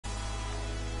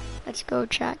Let's go,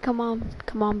 chat. Come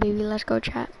on, baby. Let's go,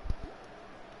 chat.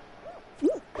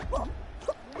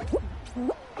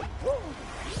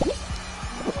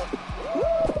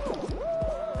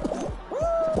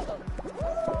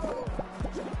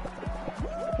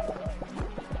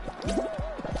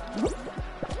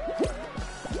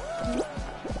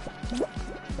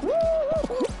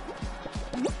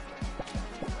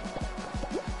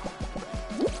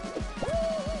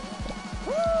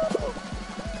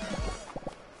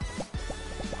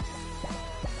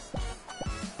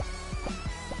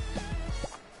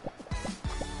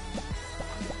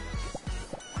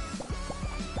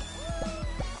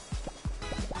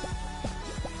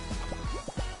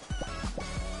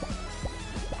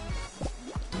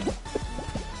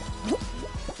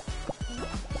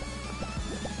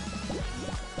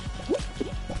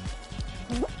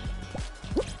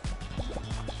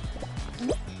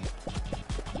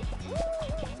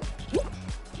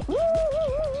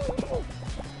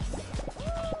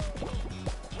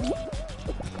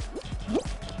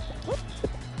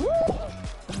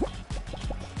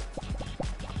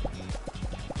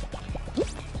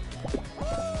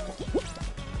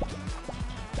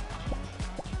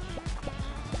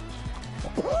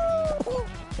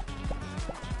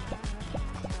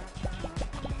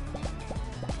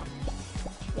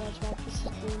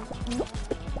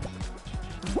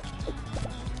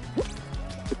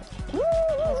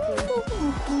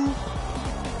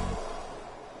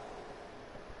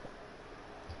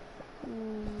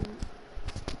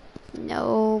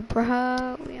 No,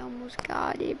 bruh. We almost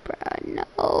got it, bruh.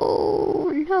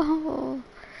 No.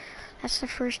 That's the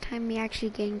first time we actually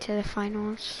getting to the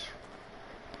finals.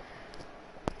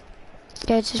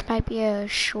 Guys, this might be a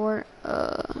short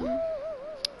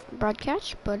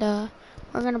broadcast, but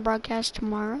we're gonna broadcast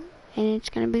tomorrow, and it's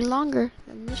gonna be longer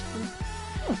than this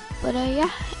one. But yeah,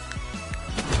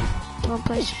 we're gonna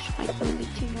play like maybe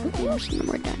 2 more games, and then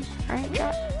we're done. All right,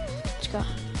 chat. Let's go.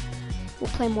 We'll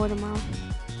play more tomorrow.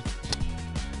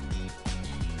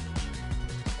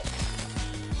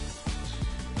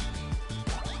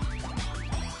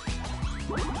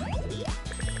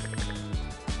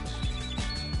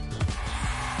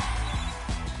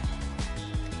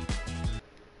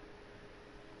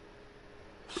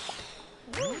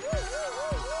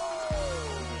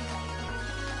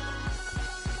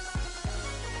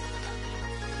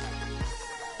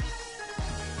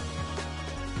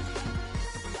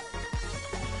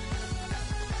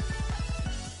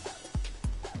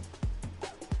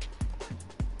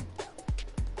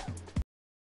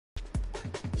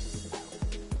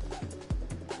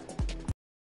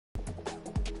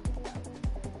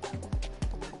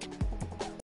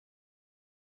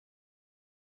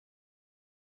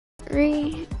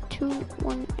 Three, 2,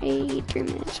 1, 3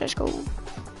 minutes. Let's go.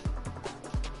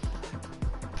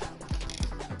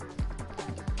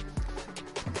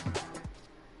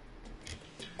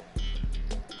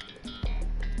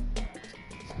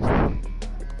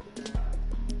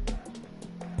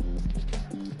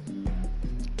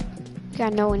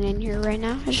 Got no one in here right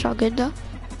now. It's all good though.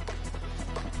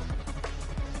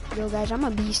 Yo guys, I'm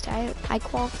a beast. I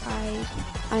qualified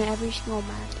on every single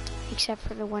map except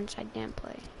for the ones I didn't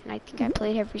play. And I think I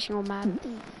played every single map.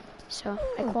 So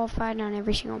I qualified on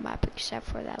every single map except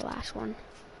for that last one.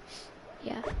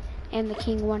 Yeah. And the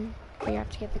king one where you have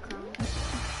to get the crown.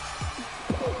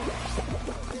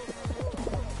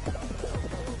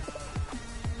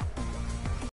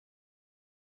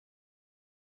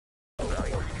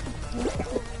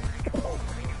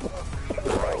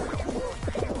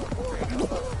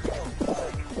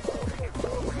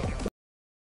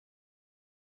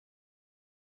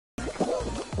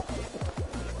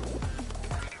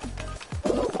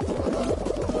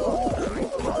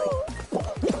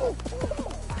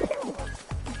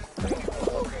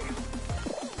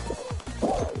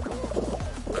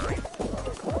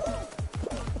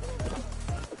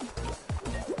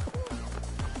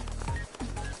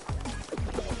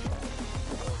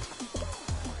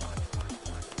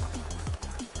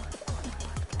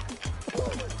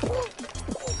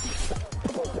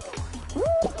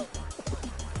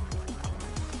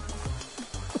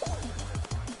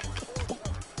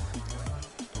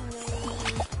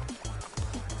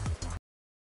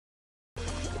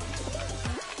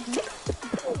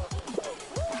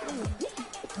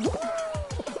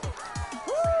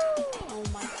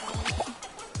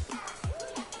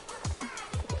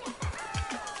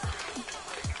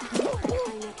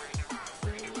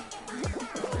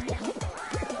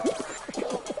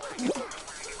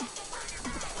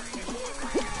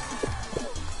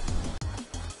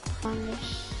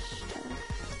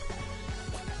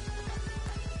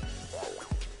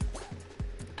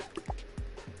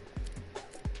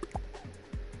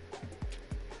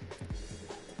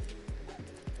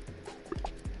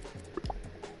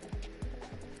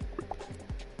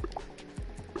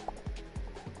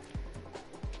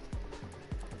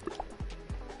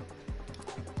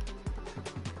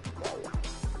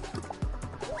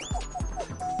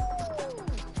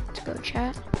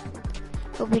 chat.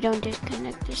 Hope we don't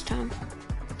disconnect this time.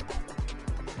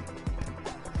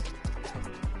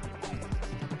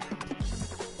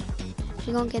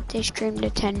 We're gonna get this stream to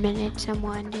 10 minutes and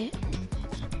we'll end it.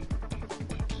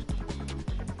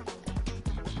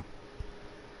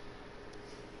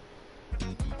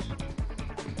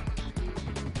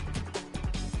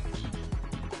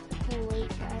 Can't wait,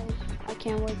 guys. I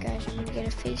can't wait, guys. I'm gonna get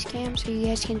a face cam so you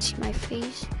guys can see my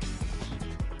face.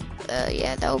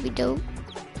 Yeah, that would be dope.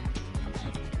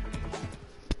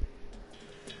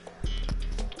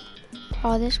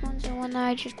 Oh, this one's the one that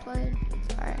I just played.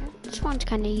 Alright, this one's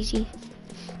kind of easy.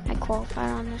 I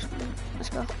qualified on this one. Let's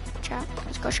go, chat.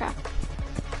 Let's go, chat.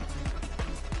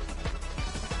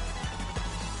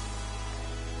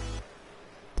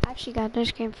 I actually got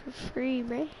this game for free,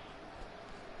 bro.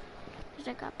 Cause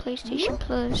I got PlayStation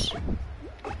Plus.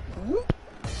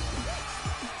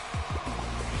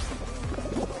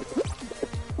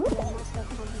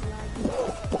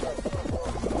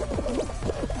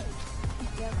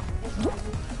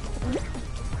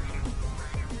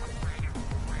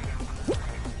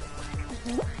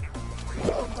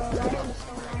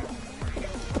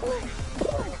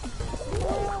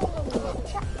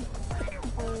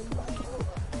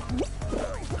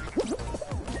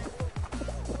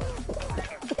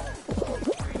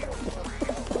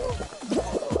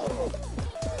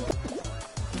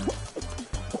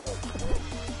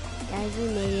 Guys, we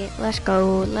made it. Let's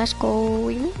go. Let's go.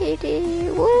 We made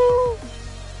it. Woo!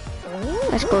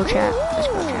 Let's go, chat. Let's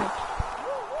go, chat.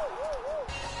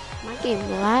 My game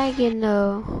lagging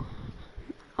though.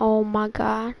 Oh my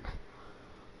god.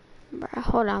 Bruh,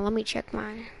 hold on. Let me check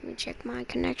my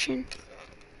connection.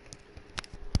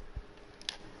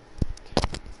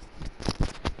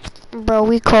 Bro,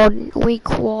 we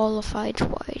qualified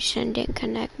twice and didn't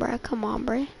connect, bruh. Come on,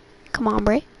 bruh. Come on,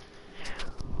 bruh.